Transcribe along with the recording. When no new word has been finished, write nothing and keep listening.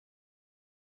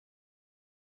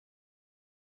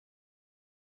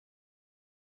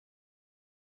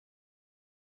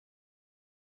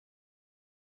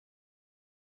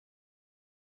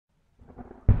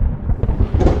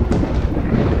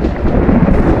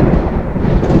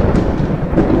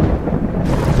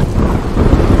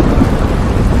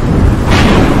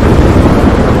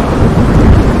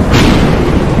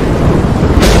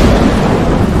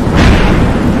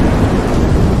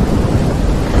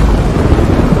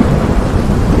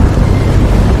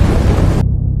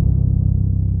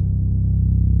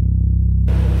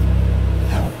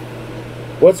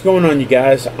What's going on, you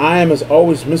guys? I am, as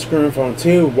always, Mr. Grandfather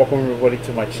 2. Welcome everybody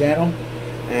to my channel,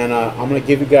 and I'm going to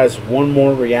give you guys one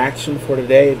more reaction for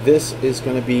today. This is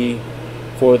going to be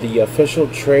for the official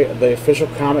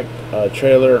comic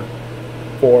trailer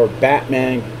for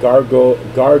Batman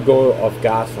Gargoyle of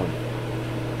Gotham.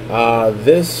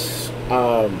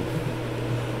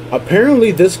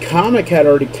 Apparently this comic had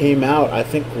already came out, I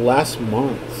think, last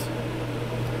month.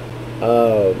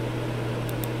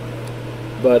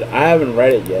 But I haven't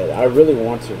read it yet. I really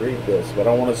want to read this, but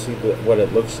I want to see what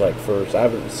it looks like first. I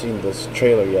haven't seen this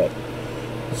trailer yet.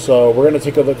 So we're going to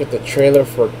take a look at the trailer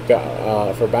for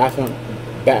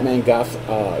Batman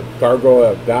Gargoyle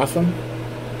of Gotham,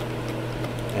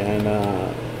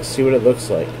 and see what it looks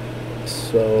like.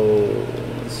 So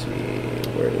let's see,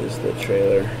 where is the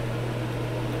trailer?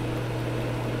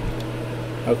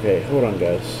 Okay, hold on,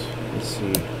 guys. Let's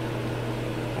see.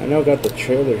 I know I got the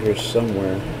trailer here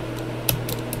somewhere.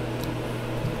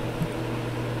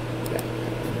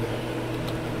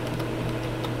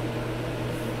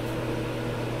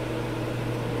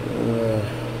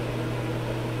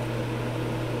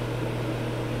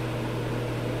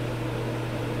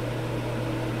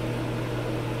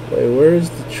 Wait, where is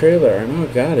the trailer? I know I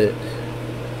got it.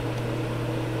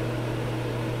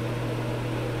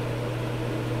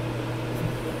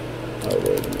 Oh,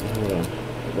 wait a minute. Hold on.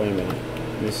 Wait a minute.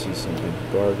 Let me see something.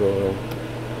 Gargoyle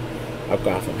of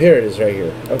Gotham. Here it is, right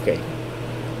here. Okay.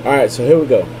 Alright, so here we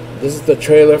go. This is the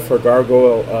trailer for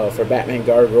for Batman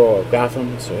Gargoyle of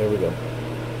Gotham. So here we go.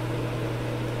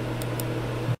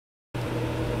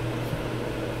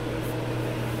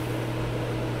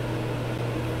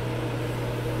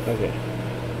 Okay,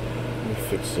 let me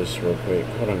fix this real quick.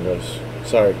 Hold on, guys.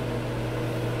 Sorry.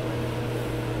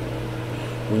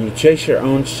 When you chase your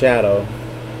own shadow,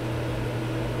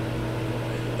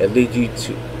 it leads you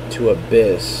to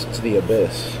the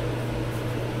abyss.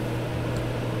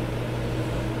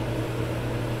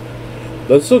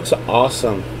 This looks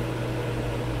awesome.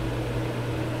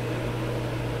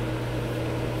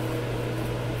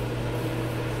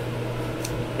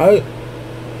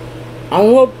 I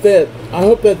hope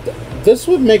that this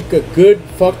would make a good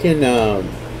fucking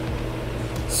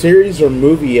series or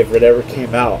movie if it ever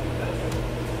came out.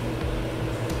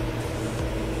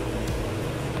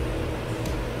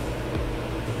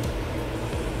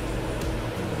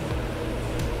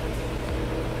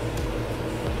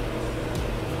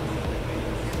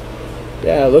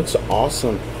 Yeah, it looks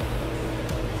awesome.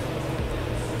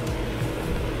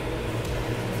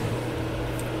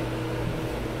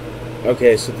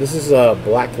 Okay, so this is a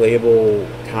Black Label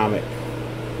comic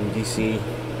from DC.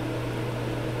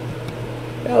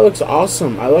 Yeah, it looks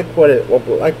awesome. I like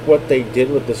what they did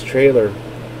with this trailer.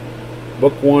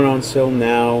 Book 1 on sale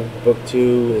now. Book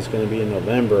 2 is going to be in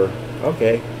November.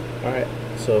 Okay, all right.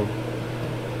 So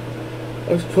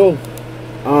looks cool.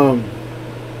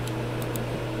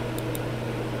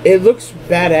 It looks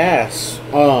badass.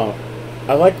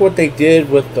 I like what they did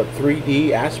with the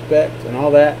 3D aspect and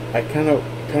all that. I kind of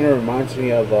reminds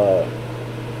me of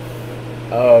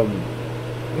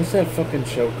what's that fucking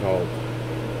show called?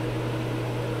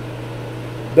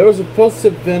 There was supposed to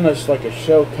have been a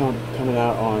show coming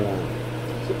out on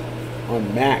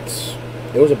Max.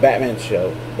 It was a Batman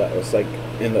show that was like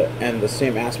in the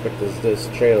same aspect as this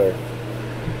trailer,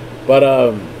 but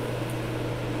I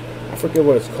forget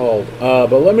what it's called.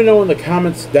 But let me know in the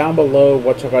comments down below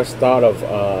what you guys thought of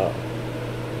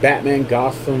Batman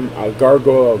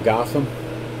Gargoyle of Gotham.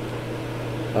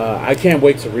 I can't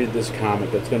wait to read this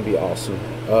comic. It's going to be awesome.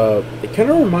 It kind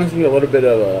of reminds me a little bit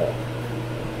of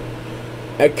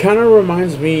it kind of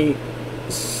reminds me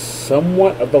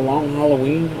somewhat of The Long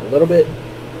Halloween, a little bit.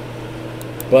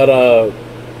 But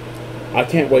I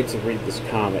can't wait to read this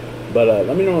comic. But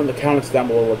let me know in the comments down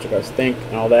below what you guys think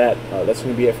and all that. That's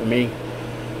going to be it for me.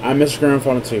 I'm Mr.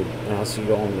 Grandfather 2, and I'll see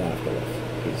you all in the afterlife.